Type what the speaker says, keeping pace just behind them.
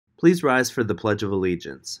Please rise for the Pledge of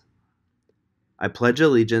Allegiance. I pledge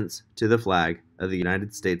allegiance to the flag of the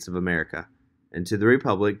United States of America and to the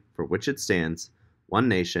republic for which it stands, one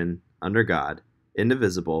nation, under God,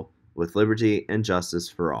 indivisible, with liberty and justice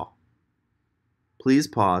for all. Please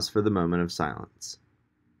pause for the moment of silence.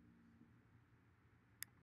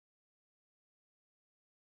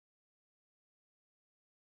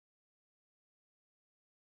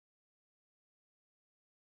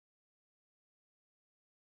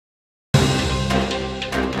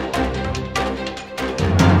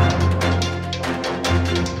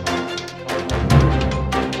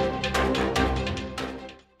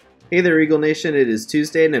 Hey there, Eagle Nation. It is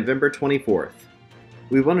Tuesday, November 24th.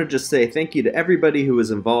 We want to just say thank you to everybody who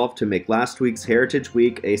was involved to make last week's Heritage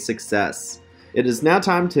Week a success. It is now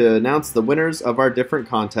time to announce the winners of our different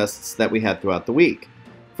contests that we had throughout the week.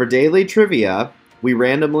 For daily trivia, we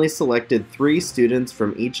randomly selected 3 students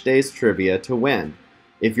from each day's trivia to win.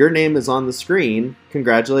 If your name is on the screen,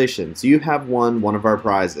 congratulations, you have won one of our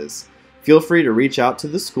prizes. Feel free to reach out to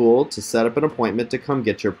the school to set up an appointment to come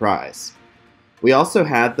get your prize. We also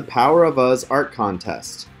had the Power of Us art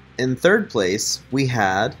contest. In third place, we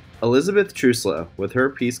had Elizabeth Truslow with her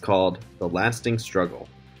piece called The Lasting Struggle.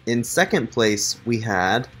 In second place, we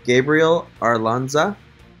had Gabriel Arlanza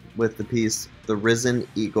with the piece The Risen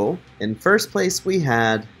Eagle. In first place, we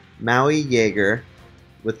had Maui Yeager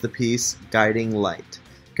with the piece Guiding Light.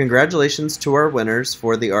 Congratulations to our winners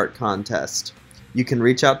for the art contest. You can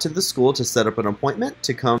reach out to the school to set up an appointment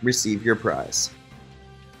to come receive your prize.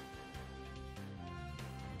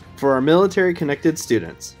 For our military-connected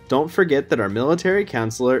students, don't forget that our military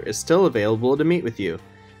counselor is still available to meet with you.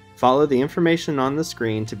 Follow the information on the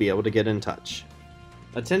screen to be able to get in touch.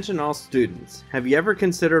 Attention all students, have you ever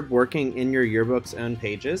considered working in your yearbook's own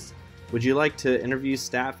pages? Would you like to interview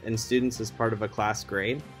staff and students as part of a class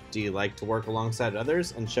grade? Do you like to work alongside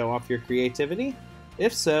others and show off your creativity?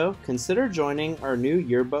 If so, consider joining our new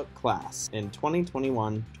yearbook class in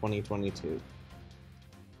 2021-2022.